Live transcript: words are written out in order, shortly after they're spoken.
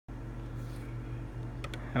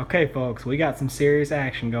Okay, folks, we got some serious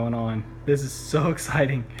action going on. This is so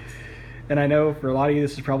exciting. And I know for a lot of you,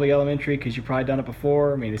 this is probably elementary because you've probably done it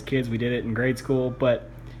before. I mean, as kids, we did it in grade school. But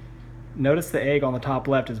notice the egg on the top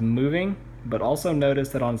left is moving, but also notice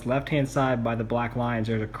that on its left-hand side by the black lines,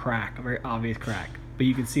 there's a crack, a very obvious crack. But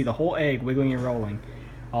you can see the whole egg wiggling and rolling.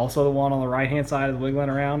 Also, the one on the right-hand side is wiggling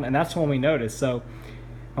around, and that's the one we noticed. So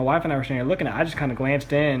my wife and I were sitting here looking at it. I just kind of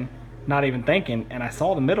glanced in, not even thinking, and I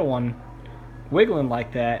saw the middle one wiggling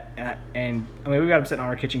like that, and I mean, we got them sitting on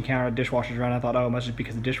our kitchen counter, the dishwasher's running. I thought, oh, it must just be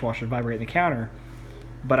because the dishwasher's vibrating the counter.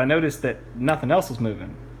 But I noticed that nothing else was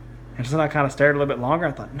moving. And so then I kind of stared a little bit longer.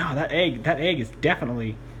 I thought, no, that egg is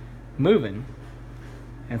definitely moving.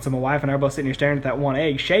 And so my wife and I are both sitting here staring at that one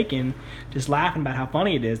egg, shaking, just laughing about how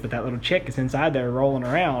funny it is that that little chick is inside there rolling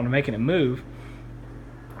around and making it move.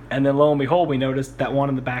 And then lo and behold, we noticed that one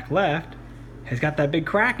in the back left has got that big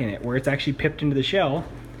crack in it where it's actually pipped into the shell.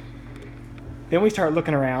 Then we start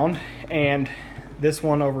looking around, and this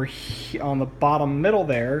one over here on the bottom middle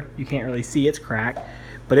there, you can't really see its crack,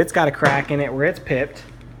 but it's got a crack in it where it's pipped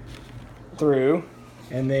through.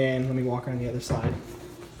 And then let me walk around the other side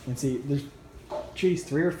and see. There's, geez,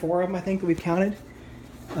 3 or 4 of them I think that we've counted.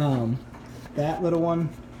 That little one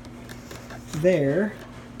there,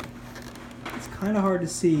 it's kind of hard to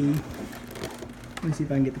see. Let me see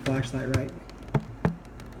if I can get the flashlight right.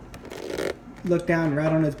 Look down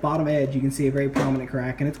right on its bottom edge, you can see a very prominent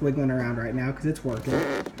crack, and it's wiggling around right now because it's working.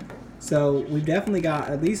 So we've definitely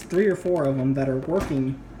got at least 3 or 4 of them that are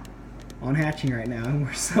working on hatching right now, and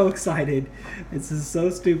we're so excited. This is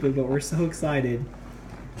so stupid, but we're so excited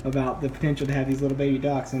about the potential to have these little baby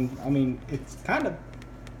ducks. And I mean, it's kind of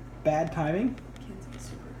bad timing.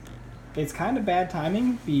 It's kind of bad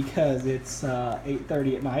timing because it's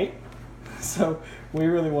 8:30 at night, so we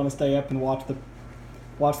really want to stay up and watch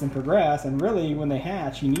them progress. And really, when they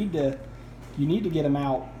hatch, you need to get them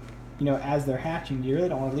out, as they're hatching. You really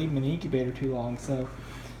don't want to leave them in the incubator too long. So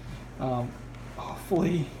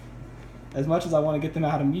hopefully, as much as I want to get them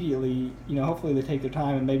out immediately, hopefully they take their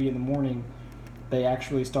time, and maybe in the morning they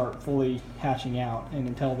actually start fully hatching out, and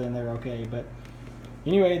until then they're okay. But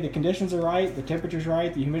anyway, the conditions are right, the temperature's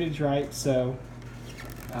right, the humidity's right, so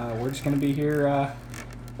we're just going to be here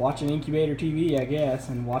watching incubator TV, I guess,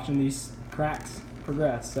 and watching these cracks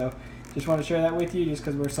progress. So just want to share that with you, just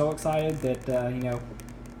because we're so excited that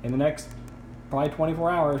in the next probably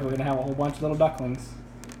 24 hours we're going to have a whole bunch of little ducklings.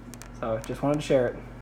 So just wanted to share it.